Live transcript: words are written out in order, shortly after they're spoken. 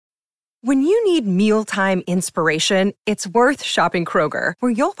When you need mealtime inspiration, it's worth shopping Kroger,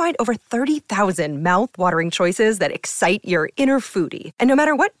 where you'll find over 30,000 mouth-watering choices that excite your inner foodie. And no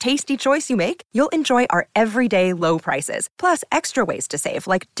matter what tasty choice you make, you'll enjoy our everyday low prices, plus extra ways to save,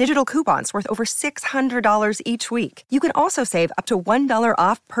 like digital coupons worth over $600 each week. You can also save up to $1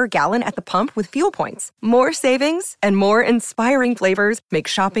 off per gallon at the pump with fuel points. More savings and more inspiring flavors make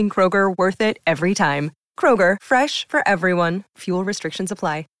shopping Kroger worth it every time. Kroger, fresh for everyone. Fuel restrictions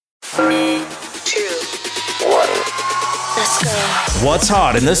apply. 3, 2, 1. Let's go. What's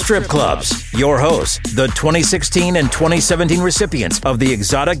hot in the strip clubs? Your hosts, the 2016 and 2017 recipients of the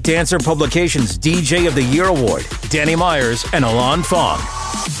Exotic Dancer Publications DJ of the Year Award, Danny Myers and Alon Fong.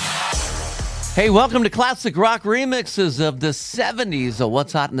 Hey, welcome to Classic Rock Remixes of the 70s, a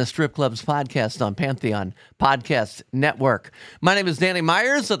What's Hot in the Strip Clubs podcast on Pantheon Podcast Network. My name is Danny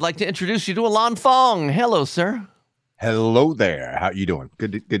Myers. I'd like to introduce you to Alon Fong. Hello, sir. Hello there. How you doing?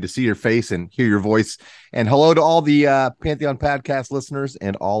 Good to see your face and hear your voice. And hello to all the Pantheon podcast listeners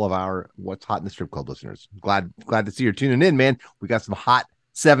and all of our What's Hot in the Strip Club listeners. Glad to see you're tuning in, man. We got some hot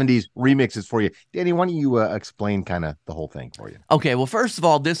 70s remixes for you. Danny, why don't you explain kind of the whole thing for you? Okay, well, first of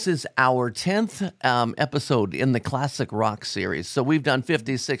all, this is our 10th episode in the Classic Rock series. So we've done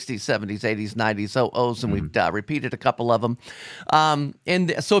 50s, 60s, 70s, 80s, 90s, 00s, and we've repeated a couple of them.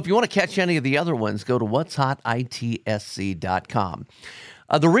 And so if you want to catch any of the other ones, go to what'shotitsc.com.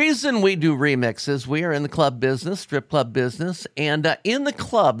 The reason we do remixes, we are in the club business, strip club business, and in the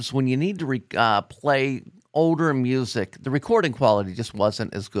clubs, when you need to play older music, the recording quality just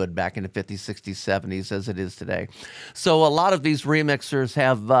wasn't as good back in the 50s, 60s, 70s as it is today. So a lot of these remixers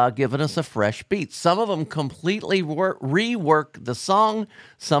have given us a fresh beat. Some of them completely rework the song.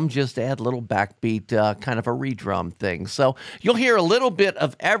 Some just add a little backbeat, kind of a redrum thing. So you'll hear a little bit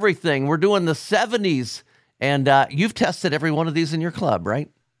of everything. We're doing the 70s, and you've tested every one of these in your club, right?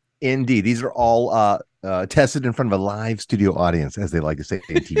 Indeed. These are all tested in front of a live studio audience, as they like to say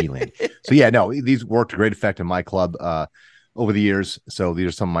in TV land. So yeah, no, these worked to great effect in my club over the years. So these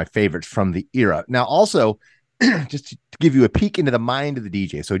are some of my favorites from the era. Now, also, just to give you a peek into the mind of the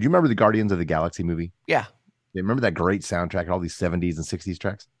DJ. So do you remember the Guardians of the Galaxy movie? Yeah. You remember that great soundtrack and all these 70s and 60s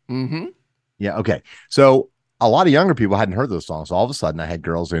tracks? Mm-hmm. Yeah, okay. So a lot of younger people hadn't heard those songs. So all of a sudden I had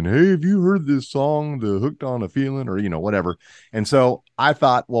girls saying, hey, have you heard this song, The Hooked on a Feeling, or, whatever. And so I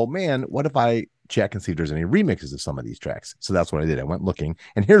thought, well, man, what if I check and see if there's any remixes of some of these tracks? So that's what I did. I went looking,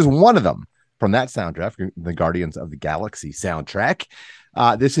 and here's one of them from that soundtrack, the Guardians of the Galaxy soundtrack.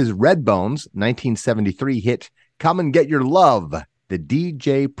 This is Redbone's 1973 hit, Come and Get Your Love, the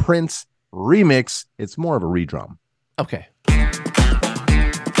DJ Prince remix. It's more of a redrum. Okay.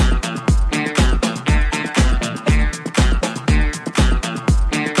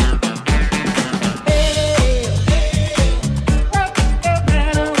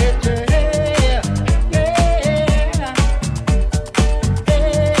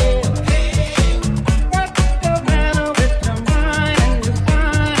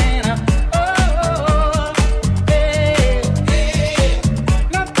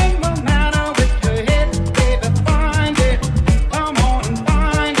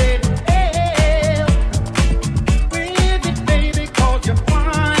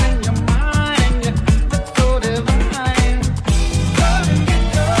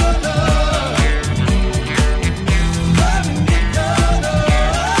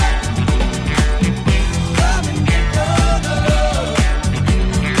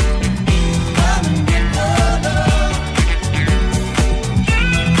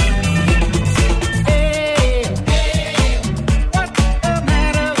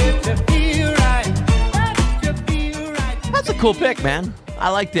 Cool pick, man. I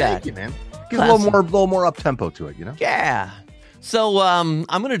like that. Thank you, man. Give a little more up tempo to it, Yeah. So I'm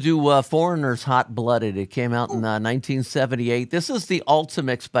going to do Foreigner's Hot Blooded. It came out in 1978. This is the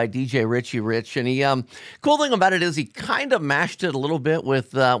Ultimix by DJ Richie Rich, and he cool thing about it is he kind of mashed it a little bit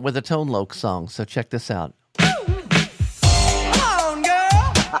with a Tone Loc song. So check this out. Come on,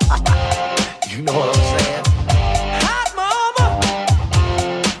 girl. You know what I'm saying?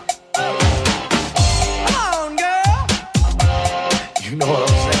 You know what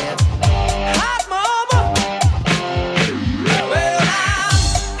I'm saying? Hot mama. Well,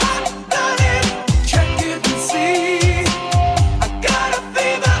 I'm hot-blooded. Check it and see. I got a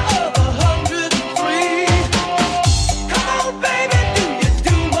fever of 103. Come on, baby, do you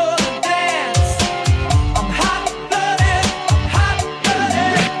do more than dance?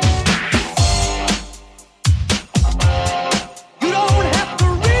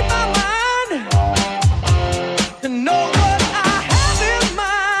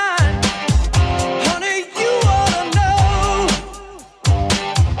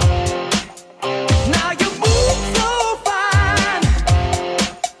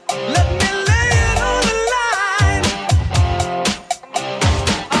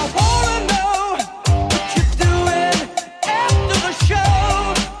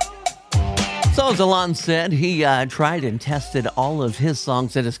 Well, as Alon said, he tried and tested all of his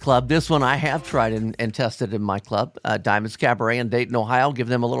songs at his club. This one I have tried and tested in my club, Diamonds Cabaret in Dayton, Ohio. Give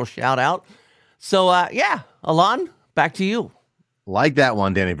them a little shout out. So, yeah, Alon, back to you. Like that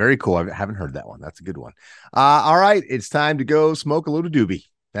one, Danny. Very cool. I haven't heard that one. That's a good one. All right. It's time to go smoke a little doobie.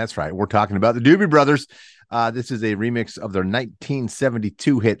 That's right. We're talking about the Doobie Brothers. This is a remix of their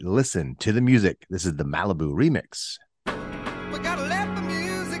 1972 hit, Listen to the Music. This is the Malibu remix. We gotta let the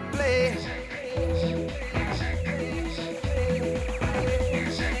music play.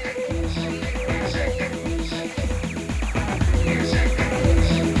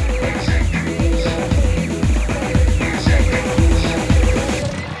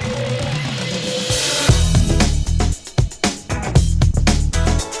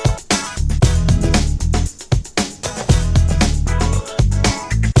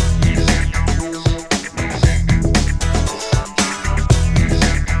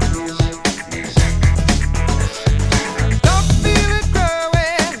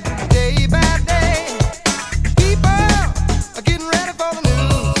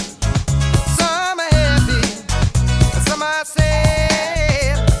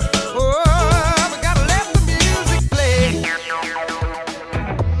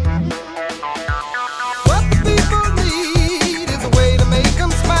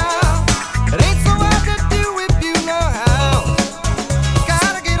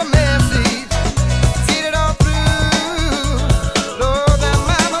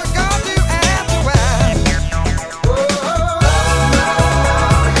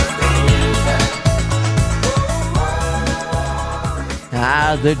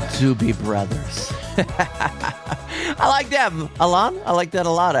 The Doobie Brothers. I like that, Alon. I like that a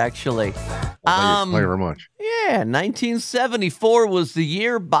lot, actually. Thank you very much. Yeah, 1974 was the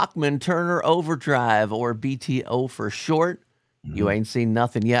year. Bachman Turner Overdrive, or BTO for short. You ain't seen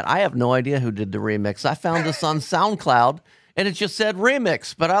nothing yet. I have no idea who did the remix. I found this on SoundCloud, and it just said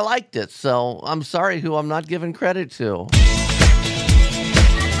remix, but I liked it, so I'm sorry who I'm not giving credit to.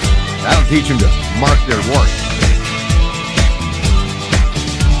 That'll teach them to mark their work.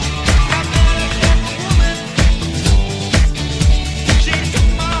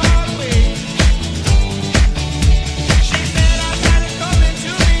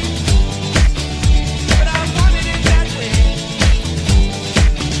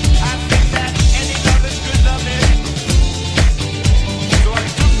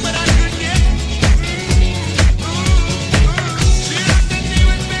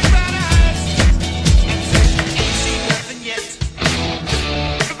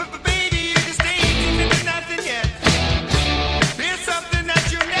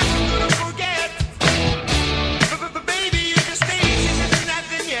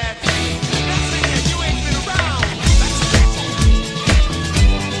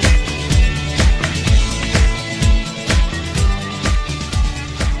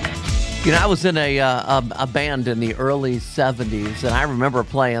 You know, I was in a band in the early 70s, and I remember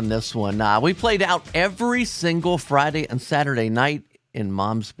playing this one. We played out every single Friday and Saturday night in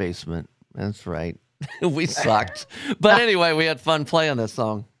Mom's basement. That's right. We sucked. But anyway, we had fun playing this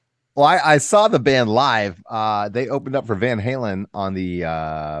song. Well, I saw the band live. They opened up for Van Halen on the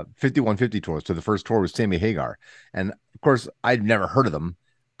 5150 tour. So the first tour was Sammy Hagar. And, of course, I'd never heard of them.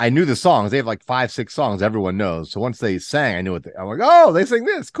 I knew the songs. They have like 5-6 songs everyone knows. So once they sang, I knew it. I'm like, oh, they sing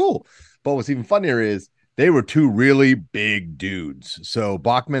this. Cool. But what's even funnier is they were two really big dudes. So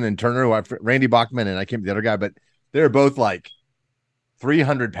Bachman and Turner, Randy Bachman, and I can't be the other guy, but they're both like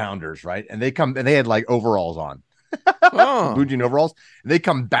 300 pounders, right? And they had like overalls on, blue overalls. And they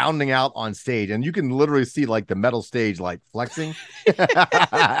come bounding out on stage, and you can literally see like the metal stage like flexing.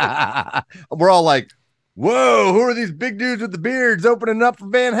 We're all like, whoa, who are these big dudes with the beards opening up for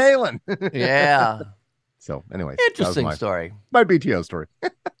Van Halen? Yeah. So anyway, Interesting story. My BTO story.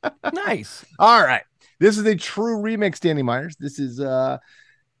 Nice. All right. This is a true remix, Danny Myers. This is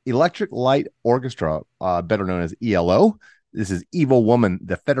Electric Light Orchestra, better known as ELO. This is Evil Woman,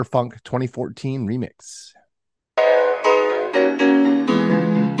 the Fetterfunk 2014 remix.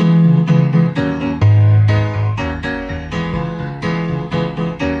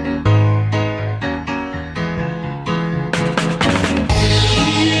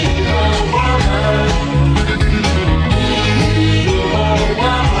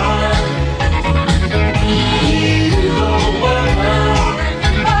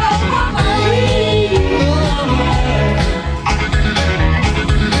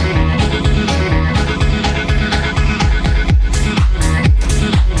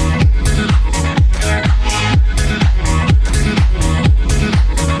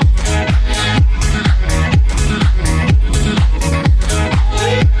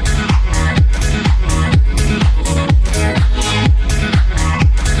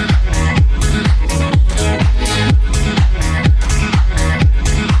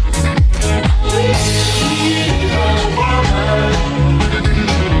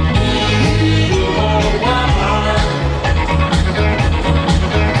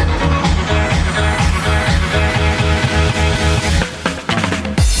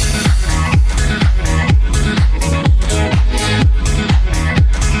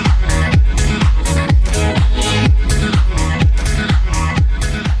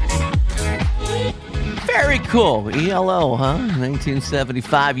 cool. ELO, huh?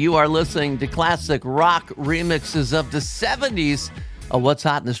 1975. You are listening to classic rock remixes of the 70s of What's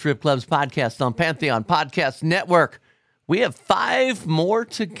Hot in the Strip Clubs podcast on Pantheon Podcast Network. We have 5 more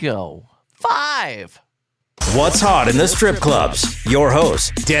to go. 5. What's Hot in the Strip Clubs? Your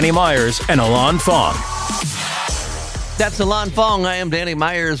hosts, Danny Myers and Alon Fong. That's Alon Fong. I am Danny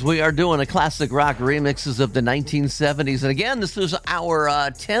Myers. We are doing a classic rock remixes of the 1970s. And again, this is our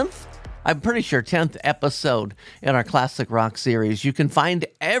 10th, I'm pretty sure 10th episode in our classic rock series. You can find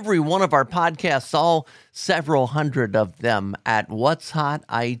every one of our podcasts, all several hundred of them, at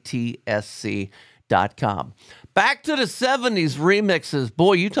what'shotitsc.com. Back to the 70s remixes.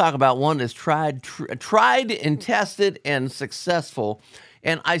 Boy, you talk about one that's tried and tested and successful.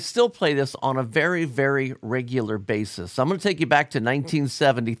 And I still play this on a very, very regular basis. So I'm going to take you back to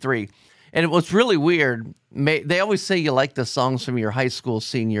 1973. And what's really weird, they always say you like the songs from your high school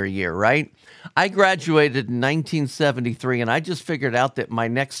senior year, right? I graduated in 1973, and I just figured out that my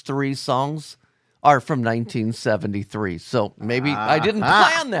next 3 songs are from 1973. So maybe I didn't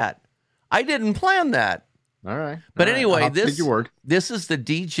plan that. I didn't plan that. All right. But All right. anyway, I'll take your word. this is the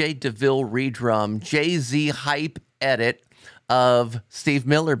DJ DeVille redrum, Jay-Z hype edit of Steve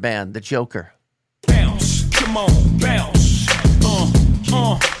Miller Band, The Joker. Bounce, come on, bounce.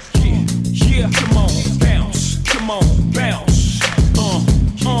 Yeah, come on, bounce, come on, bounce.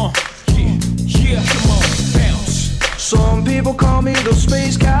 Yeah, come on, bounce. Some people call me the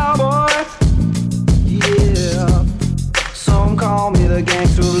space cowboy. Yeah. Some call me the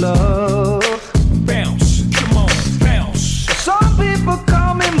gangster of love. Bounce, come on, bounce. Some people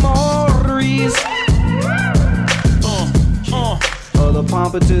call me Maurice. Or the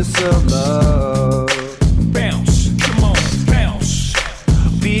pompatus of love. Bounce, come on, bounce.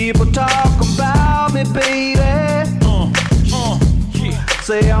 People talk about me, baby. Yeah.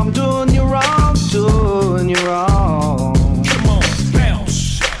 Say I'm doing you wrong, doing you wrong. Come on,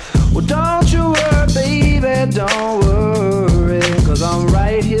 bounce. Well, don't you worry, baby, don't worry. Cause I'm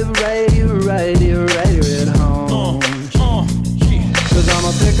right here, right here, right here, right here at home. Yeah. Cause I'm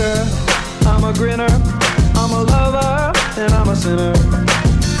a picker, I'm a grinner, I'm a lover, and I'm a sinner.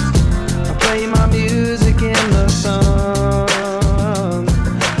 I play my music in the sun.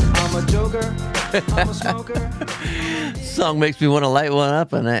 I'm a joker, I'm a smoker. Song makes me want to light one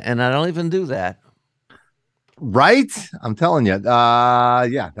up, and I don't even do that. Right? I'm telling you.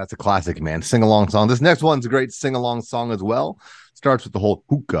 Yeah, that's a classic, man. Sing-along song. This next one's a great sing-along song as well. Starts with the whole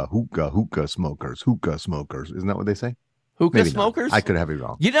hookah smokers. Isn't that what they say? Hookah Maybe not. smokers? I could have it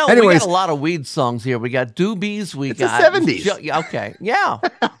wrong. You know, we Anyways, got a lot of weed songs here. We got doobies. It's the 70s. Okay, yeah.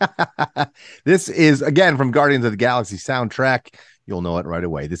 this is, again, from Guardians of the Galaxy soundtrack. You'll know it right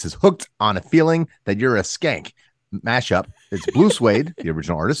away. This is Hooked on a Feeling That You're a Skank mashup. It's Blue Suede, the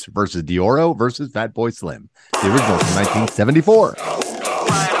original artist, versus Dioro versus Fatboy Slim, the original from 1974.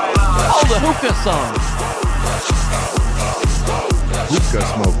 All the hookah songs. Hookah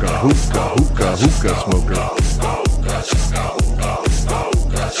smoker, hookah smoker.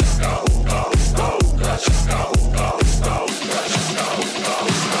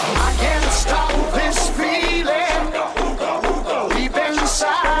 I can't stop this feeling deep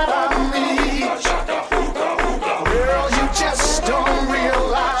inside of me. Girl, you just don't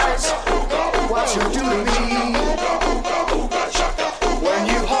realize what you do to me. When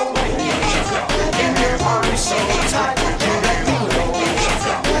you hold me in your arms so tight, you let me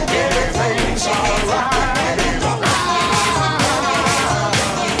know everything's alright.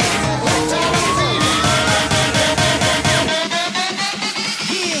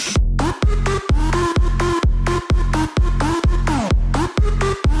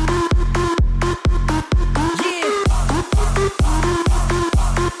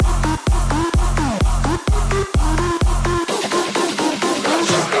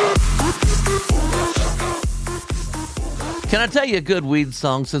 Can I tell you a good weed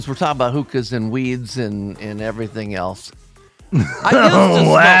song since we're talking about hookahs and weeds and everything else?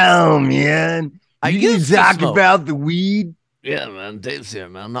 Wow, man. I You used to talk smoke. about the weed? Yeah, man, Dave's here,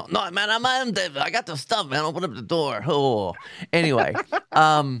 man. No, man, I'm Dave. I got the stuff, man. Open up the door. Oh. Anyway,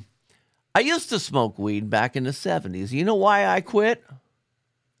 I used to smoke weed back in the 70s. You know why I quit?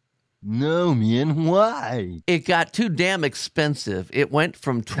 No, man. Why? It got too damn expensive. It went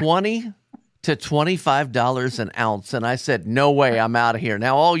from $20 to $25 an ounce. And I said, no way, I'm out of here.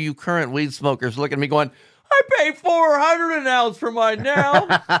 Now, all you current weed smokers look at me going, I pay $400 an ounce for mine now.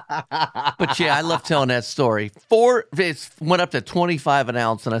 But yeah, I love telling that story. It went up to $25 an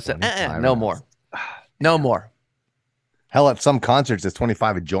ounce. And I said, no more. No more. Hell, at some concerts, it's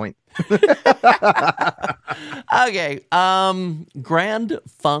 $25 a joint. Okay. Grand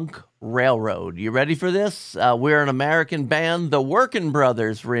Funk Railroad. You ready for this? We're an American band, the Workin'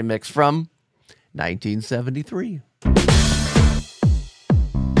 Brothers remix from 1973.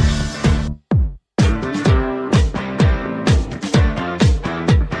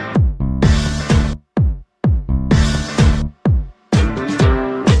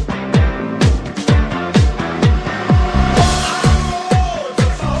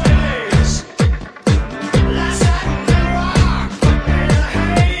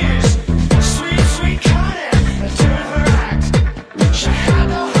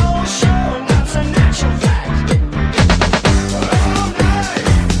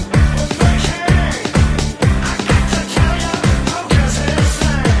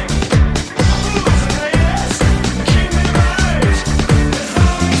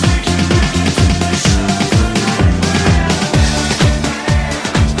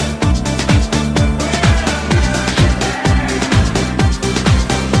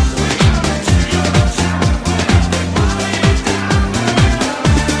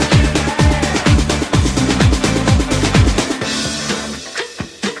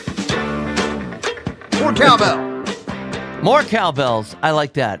 More cowbells. I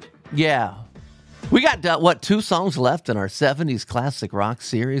like that. Yeah. We got, 2 songs left in our 70s classic rock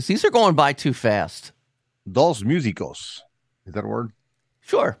series. These are going by too fast. Dos Músicos. Is that a word?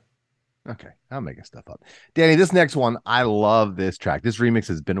 Sure. Okay. I'm making stuff up. Danny, this next one, I love this track. This remix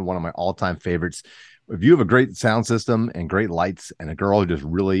has been one of my all-time favorites. If you have a great sound system and great lights and a girl who just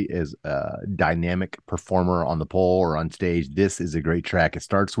really is a dynamic performer on the pole or on stage, this is a great track. It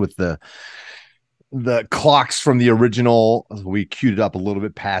starts with the clocks from the original. We queued it up a little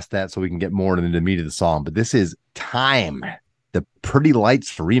bit past that so we can get more into the meat of the song. But this is Time, the Pretty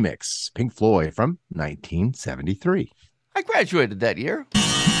Lights remix, Pink Floyd from 1973. I graduated that year.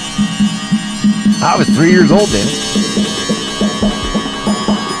 I was 3 years old then.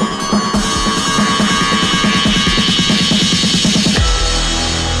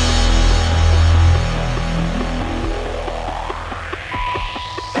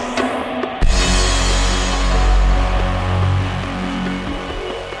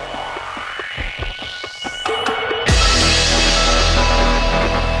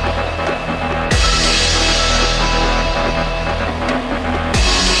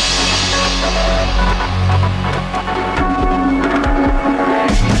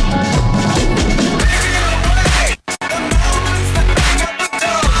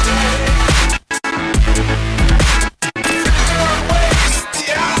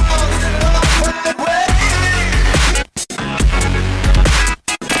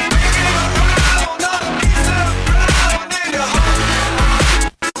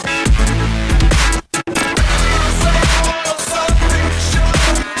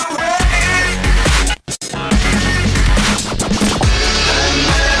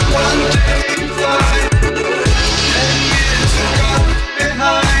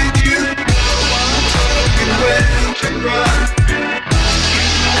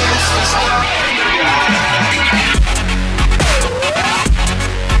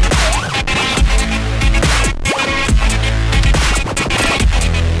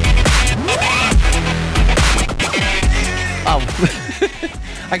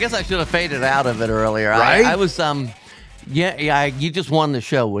 I guess I should have faded out of it earlier. Right? I was, you just won the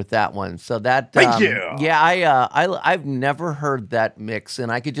show with that one. So that, thank you. Yeah, I've never heard that mix,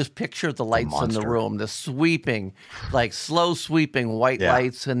 and I could just picture the lights in the room, the sweeping, like slow sweeping white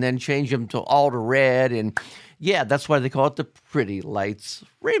lights, and then change them to all to red, and yeah, that's why they call it the Pretty Lights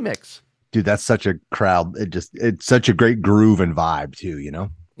remix. Dude, that's such a crowd. It's such a great groove and vibe too, you know?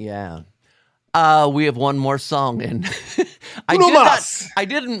 Yeah. We have one more song, and I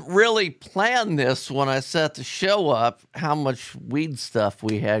didn't really plan this when I set the show up, how much weed stuff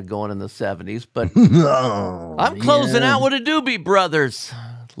we had going in the 70s, but I'm closing out with the Doobie Brothers,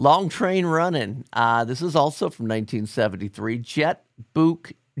 Long Train Running. This is also from 1973, Jet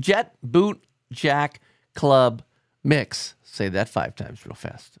Boot Jack Club Mix. Say that 5 times real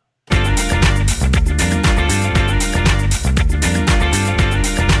fast.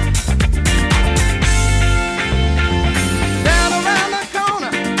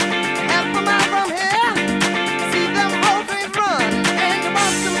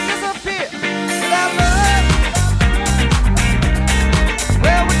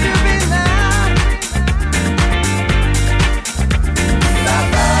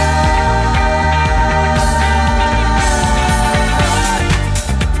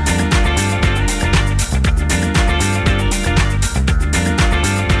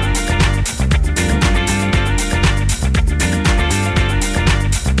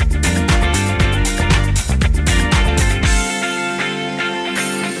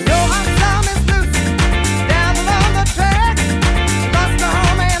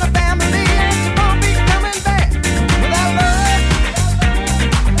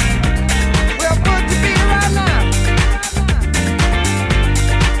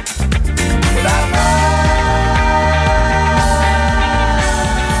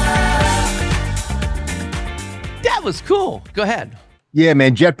 Cool. Go ahead. Yeah,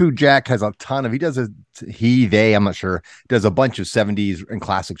 man. JetBoot Jack has a ton of, I'm not sure, does a bunch of 70s and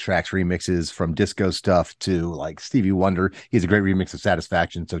classic tracks remixes from disco stuff to like Stevie Wonder. He has a great remix of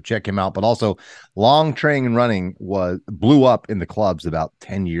Satisfaction. So check him out. But also Long Train and Running blew up in the clubs about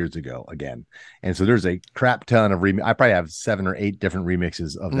 10 years ago again. And so there's a crap ton of I probably have 7 or 8 different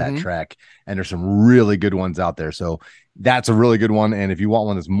remixes of that track. And there's some really good ones out there. So that's a really good one. And if you want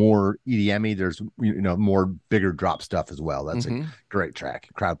one that's more EDM-y, there's more bigger drop stuff as well. That's a great track.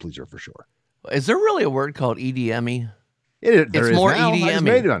 Crowd pleaser for sure. Is there really a word called EDM-y? It's more EDM-y. I just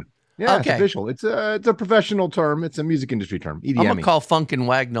made it on. Yeah, okay. It's official. It's a professional term. It's a music industry term. EDM-y. I'm gonna call Funk and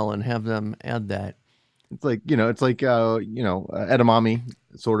Wagnall and have them add that. It's like edamame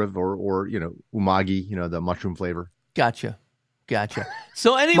sort of, or umagi, the mushroom flavor. Gotcha.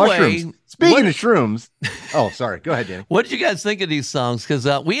 So anyway, mushrooms. Speaking of shrooms, oh, sorry. Go ahead, Danny. What did you guys think of these songs? Because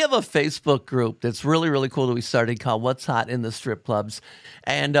we have a Facebook group that's really, really cool that we started called What's Hot in the Strip Clubs.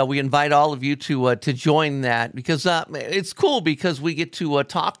 And we invite all of you to join that because it's cool because we get to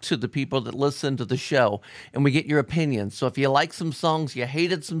talk to the people that listen to the show and we get your opinions. So if you like some songs, you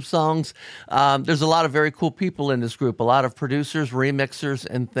hated some songs, there's a lot of very cool people in this group, a lot of producers, remixers,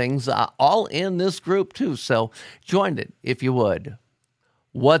 and things all in this group too. So join it if you would.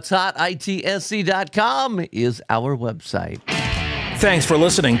 What's Hot, ITSC.com is our website. Thanks for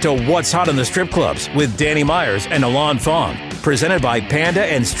listening to What's Hot in the Strip Clubs with Danny Myers and Alon Fong. Presented by Panda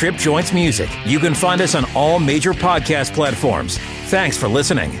and Strip Joints Music. You can find us on all major podcast platforms. Thanks for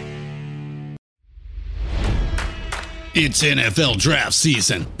listening. It's NFL draft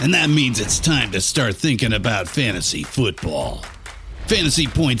season, and that means it's time to start thinking about fantasy football.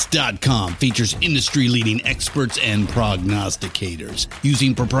 FantasyPoints.com features industry-leading experts and prognosticators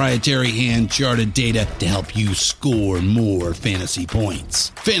using proprietary hand-charted data to help you score more fantasy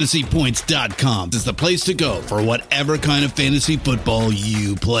points. FantasyPoints.com is the place to go for whatever kind of fantasy football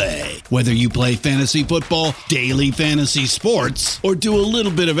you play. Whether you play fantasy football, daily fantasy sports, or do a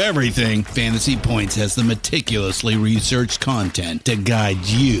little bit of everything, Fantasy Points has the meticulously researched content to guide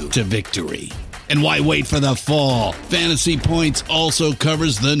you to victory. And why wait for the fall? Fantasy Points also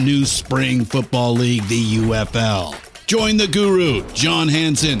covers the new spring football league, the UFL. Join the guru, John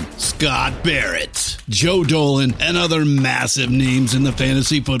Hansen, Scott Barrett, Joe Dolan, and other massive names in the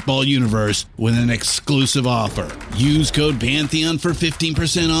fantasy football universe with an exclusive offer. Use code Pantheon for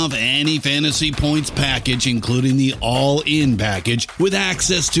 15% off any Fantasy Points package, including the all-in package, with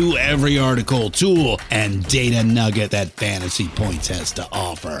access to every article, tool, and data nugget that Fantasy Points has to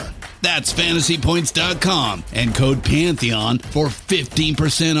offer. That's FantasyPoints.com and code Pantheon for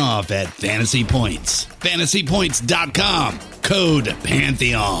 15% off at Fantasy Points. FantasyPoints.com, code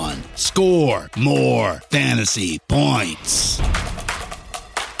Pantheon. Score more fantasy points.